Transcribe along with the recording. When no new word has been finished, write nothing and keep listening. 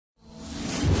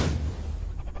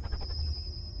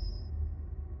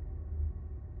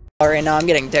right now. I'm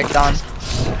getting dicked on.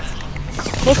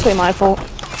 Mostly my fault.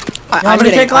 I'm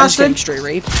getting straight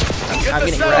raped. I'm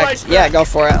getting wrecked. Yeah, go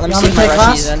for it. Let me see if my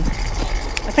rushies in.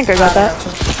 I think I got that.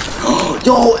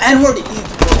 Yo, Edward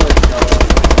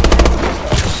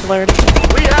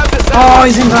Oh,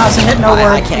 he's in glass. I hit no word.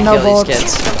 I can't no kill bullets.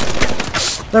 these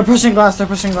kids. They're pushing glass. They're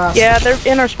pushing glass. Yeah, they're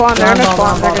in our spawn. They're in our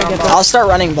spawn. They're gonna get that. I'll start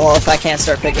running ball if I can't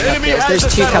start picking up kills. There's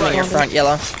 2 coming your front,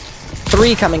 yellow.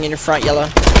 3 coming in your front, yellow.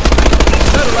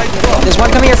 There's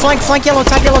 1 coming your flank, yellow,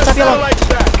 top yellow, top yellow.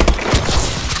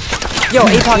 Yo,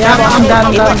 APOC, yeah, I'm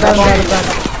down.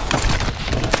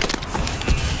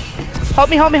 Help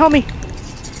me.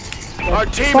 Our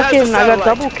team Fucking, I got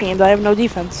double teamed. I have no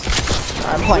defense.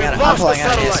 I'm playing out of someone.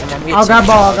 I'll grab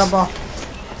ball.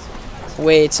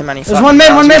 Way too many. There's one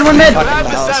mid. One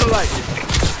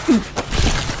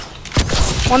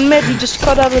mid, he just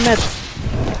cut out of the mid.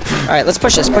 Alright, let's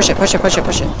push this. Push it. One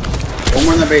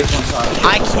more in the base, one side.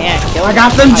 I can't kill him. I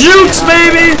got them jukes,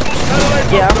 baby!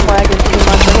 Yeah, I'm lagging too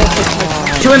much. I gotta fix my...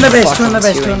 2 in the base.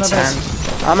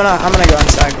 I'm gonna go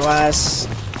inside glass.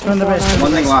 2 in the base.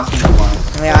 One thing lost.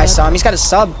 Yeah, I saw him. He's got a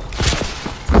sub.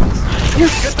 You're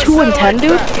 2 and 10,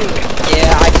 dude?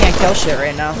 Yeah, I can't kill shit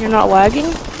right now. You're not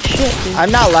lagging? Shit, dude.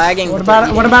 I'm not lagging. What about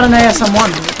an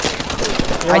ASM1?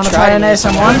 You wanna try an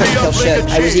ASM1? Kill shit.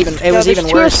 It was even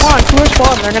worse. Two are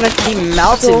spawn. They're gonna. He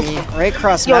melted me right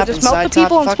across map just inside melt the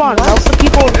people in top spawn. fucking Melt the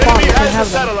people in spawn. You can have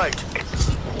them.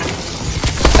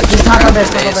 Just talk on base.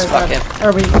 Fuck it.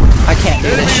 Are we? I can't do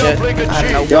this shit. I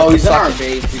don't know. Yo, he's on our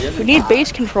base. We need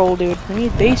base control, dude. We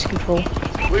need base control.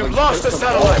 We've lost the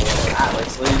satellite.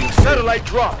 Satellite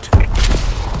dropped. The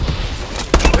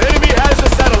enemy has the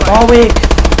satellite. All week.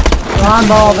 We're on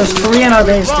ball. There's 3 in our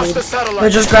base, dude. They're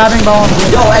just grabbing ball.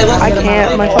 Yo, hey, let's I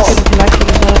can't. My fucking connection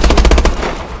is not.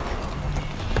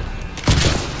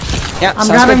 Yeah, I'm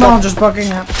grabbing ball and just booking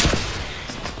it.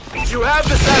 You have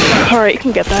the satellite. Alright, you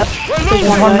can get that.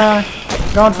 There's one there.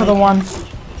 Going for the 1.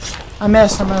 I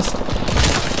missed. Go. I'll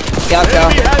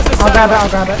grab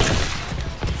it.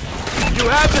 You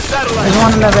have the satellite. There's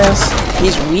 1 in the base.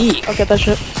 He's weak. I'll get that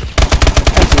shit.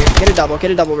 Thank you. Get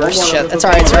a double burst. Shit. That's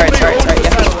alright.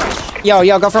 Yeah.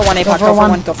 Yo, go for 1 APOC.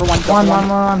 Go for one. One.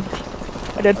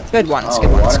 I did. Good ones.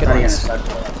 Good ones. I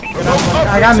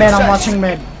got mid. I'm watching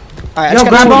mid. Alright, Yo,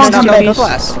 grab ball and come back.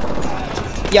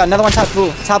 Yeah, another one top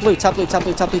blue. Top blue. Our team has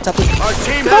the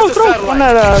Throw. satellite. One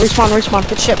at respawn.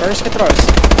 Good shit, burst. Good throws.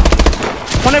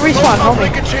 One at respawn. Help me.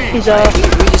 He's We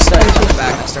just started coming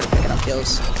back and started picking up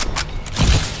kills.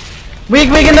 Weak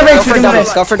in the base.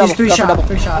 Go for double. He's 3 shot.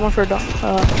 I'm on for a dunk.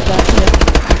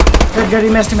 Good. He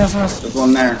missed. There's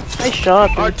one there. Nice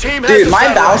shot, Our dude. team has Dude, the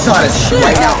my bow satellite. shot is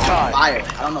right now on fire.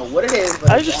 I don't know what it is,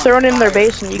 but I was just throwing in their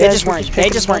base and you guys They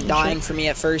just weren't dying for me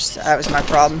at first. That was my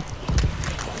problem.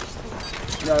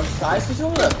 Yo, guys, switch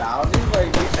over to the bow, dude. Like,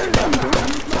 you should have done doing.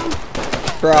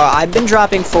 Bro, I've been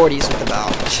dropping 40s with the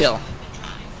bow. Chill.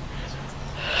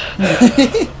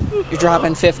 You're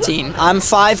dropping 15. I'm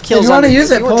 5 kills. If you want to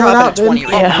use it, you pull were it dropping out, a 20 dude.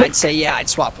 right now, Yeah. I'd say yeah, I'd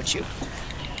swap with you.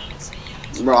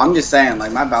 Bro, I'm just saying,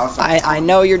 like, my bow shot. I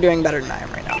know you're doing better than I am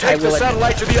right now. I Take the will admit.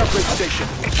 satellite to the upgrade station.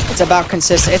 It's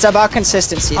about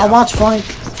consistency. I'll watch flank.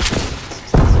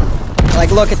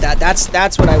 Like, look at that. That's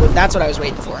what I was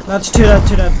waiting for. That's 2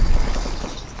 dead.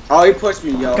 Oh, he pushed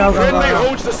me, yo. Go. Friendly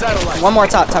holds the satellite. One more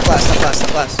top glass.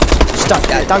 Just dunk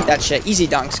that shit. Easy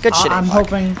dunks. Good shit. I'm APOC.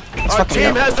 hoping. Let's Our fucking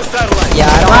team go. has the satellite. Yeah,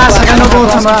 I don't Glass. I got no have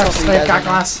bullets on glass glass. control for you They've guys got right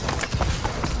now. glass.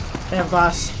 They have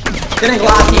glass. Getting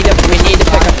glass. We need to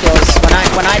pick up kills.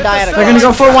 When I die at a They're gonna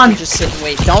go for 1. Just sit and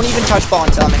wait. Don't even touch ball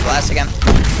until I'm in glass again.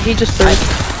 He just threw.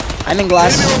 I'm in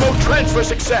glass. Enemy remote transfer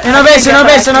success. In our base.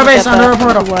 Under a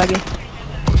portal.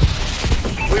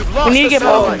 We've lost We need to the get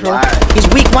ball satellite. control. He's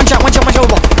weak. One shot over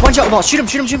ball. One shot over ball. Shoot him.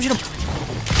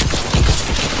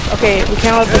 Okay, we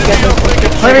can't let them get this.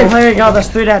 Play it. Go. There's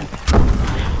 3 dead.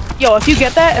 Yo, if you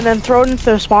get that and then throw it into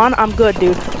the spawn, I'm good,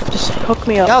 dude. Just hook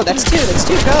me up. No, that's 2.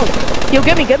 Go. Yo,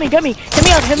 get me. Hit me up.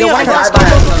 Yo, why not?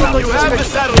 You have the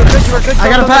satellite. I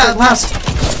got a pass.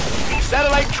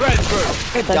 Satellite transfer.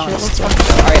 Get that shit. Let's go.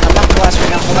 Alright, I'm not in glass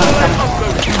right now. Hold on,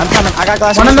 I'm coming. I got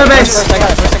glass. One in the base. First, I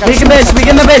got it.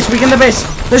 Weak in the base.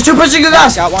 There's 2 pushing your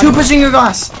glass. Got one. 2 pushing your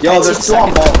glass. Yo, there's 2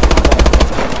 on ball.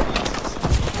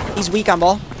 He's weak on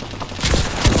ball.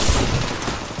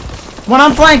 1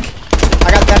 on flank.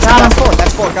 I got that's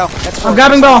 4. Go. That's 4. I'm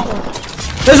grabbing ball.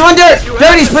 There's 1 dirt.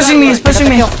 He's pushing me. I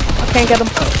can't get him.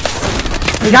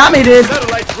 He got me, dude.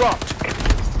 Satellite dropped.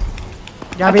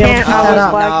 Gotta be able to can't, cut I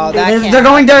that was up. No, that can't. They're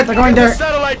going dirt.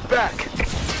 Satellite back.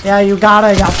 Yeah, you got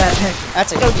that pick.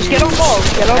 That's a Yo, just get on ball.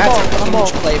 Get on ball.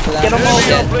 huge play for that. Get on ball.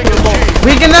 Shit.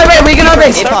 We can our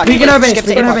base. APOC, We can our base.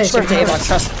 skip to APOC,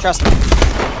 Trust me.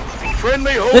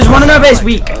 Friendly hold. There's one in our base,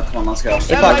 weak. Come on, let's go.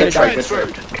 Satellite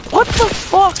transferred. What the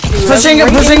fuck, dude? Pushing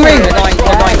ring. They're going.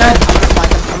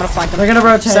 I'm gonna flank them. They're gonna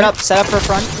rotate. Set up for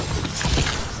front.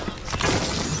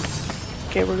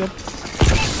 Okay, we're good.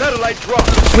 Satellite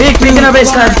dropped. Weak in our base,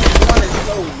 guys.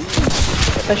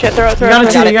 That shit, throw it. You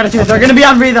got it too. They're gonna be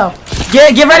on re though.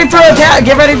 Get ready for a catch.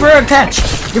 Get ready for a catch.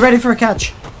 Get ready for a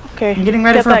catch. Okay. I'm getting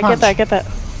ready for a punch. Get that.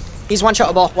 He's one shot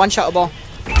a ball.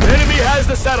 Enemy has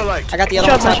the satellite. I got the other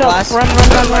one top glass. Run.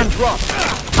 Dropped.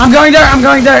 I'm going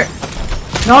there.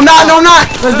 No, I'm not.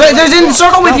 There's in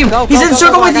circle with you. He's in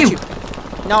circle with you.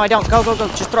 No, I don't. Go.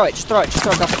 Just throw it. Go.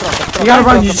 You gotta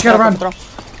run. You just gotta run.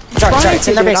 Sorry, it's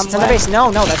in their base.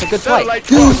 No, that's a good play.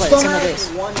 Good play. It's in their base.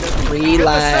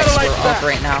 Relax. We're up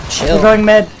right now. Chill. They're going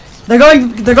mid. They're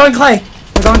going clay.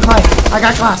 I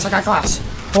got glass.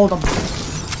 Hold them.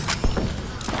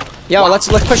 Yo, let's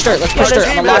push dirt.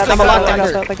 I'm a lockdown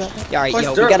dirt. Got Yeah, alright,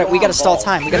 yo, we gotta stall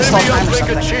time. We gotta stall time or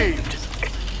something. Achieved.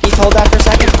 Keith, hold that for a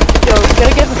second. Yo, you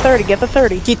gotta get the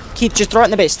 30. Keith, just throw it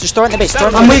in the base.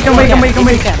 I'm weak.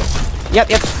 Yep.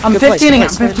 I'm 15ing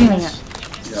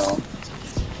it. Yo.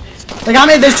 They got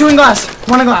me. There's two in glass.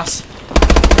 One in glass.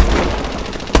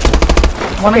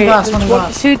 One in glass.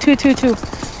 Two.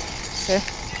 Okay.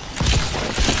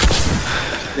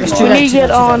 There's two. Let me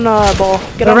get on ball.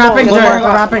 Get They're on wrapping ball. dirt.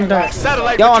 They're wrapping dirt.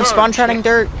 Satellite Yo, I'm returned. spawn treading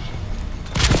dirt.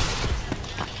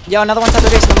 Yo, another one's at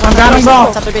their base. I'm grabbing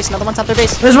ball. Another one's at their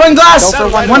base. There's one glass. Go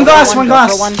for one. One glass. Go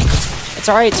for one. It's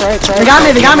alright. They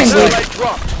got me. Satellite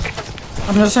dropped.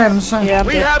 I'm just saying. Yeah,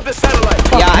 We have the satellite.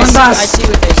 Yeah, One glass. I see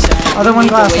what they're saying. Other one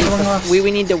glass.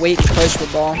 We need to wait to push the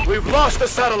ball. We've lost the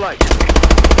satellite.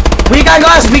 We got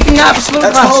glass. We can absolute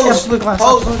That's glass. hold. Absolute glass.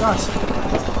 Hold. Absolute glass.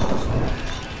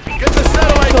 Get the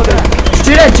satellite back.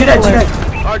 Two dead.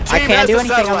 Our team I can't has do the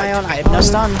anything on my satellite. own. I have no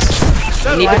stuns.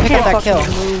 We need to pick up that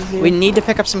kill. We need to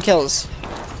pick up some kills.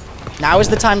 Now is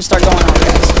the time to start going on,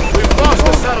 guys. We've lost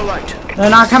the satellite. They're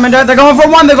not coming dirt. They're going for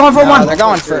one. They're going for it.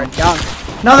 Young.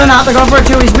 No, they're not. They're going for it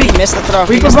two. He's weak. Missed the throw.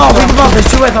 Weak with ball. There's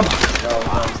two with him.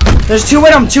 There's two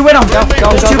with him.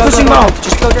 There's two pushing ball.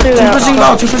 Just go dirt. Two pushing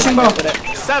ball.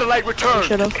 Satellite returned.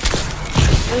 Should've.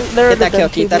 Get that kill,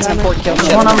 Keith. That's an important kill.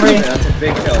 One on re. That's a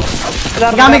big kill. He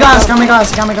got me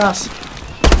glass.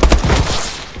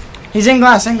 He's in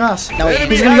glass. No, he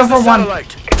Enemy He's gonna go has for the one.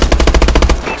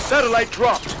 satellite. Satellite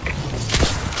dropped.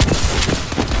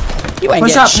 You ain't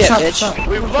Push getting up. shit, bitch.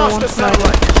 We've lost the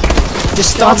satellite.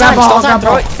 Just stall grab time. ball, Stall time. grab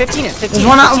Throw ball. it. 15 it. 15 There's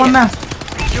one out, one there.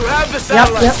 You have the Yep.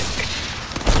 satellite.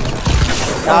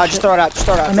 Just throw it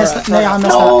out. I missed that. I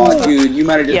missed Oh, that. dude, you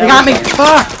might have just. They got me.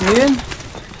 Fuck, dude.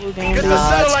 Get the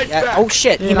satellite back. Oh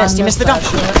shit, he Dude, I missed the dump.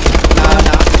 that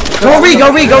shit. No. Go re.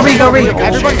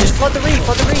 Everybody just flood the re.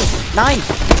 9.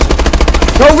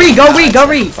 Go re. We've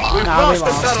Nah, we lost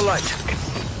the lost. satellite.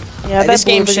 Yeah, This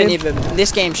game blue shouldn't brigade. even.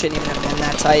 This game shouldn't even have been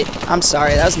that tight. I'm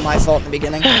sorry. That was my fault in the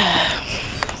beginning.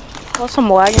 Plus, I'm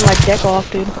lagging my dick off,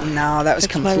 dude. No, that was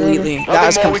It's my completely. Nothing That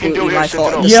was more we can do completely here, my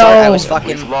fault. At the Yo. start, I was fucking.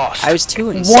 We've lost. I was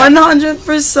 2-7.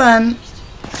 100%.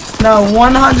 No,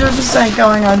 100%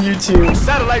 going on YouTube.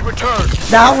 Satellite returned.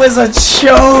 That was a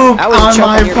choke That was a on choke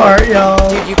my on your part, yo.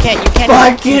 Dude, you can't. Fucking You can't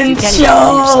even blame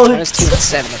yourself. I choked. was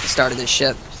 2-7 at the start of this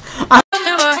shit.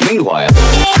 Meanwhile.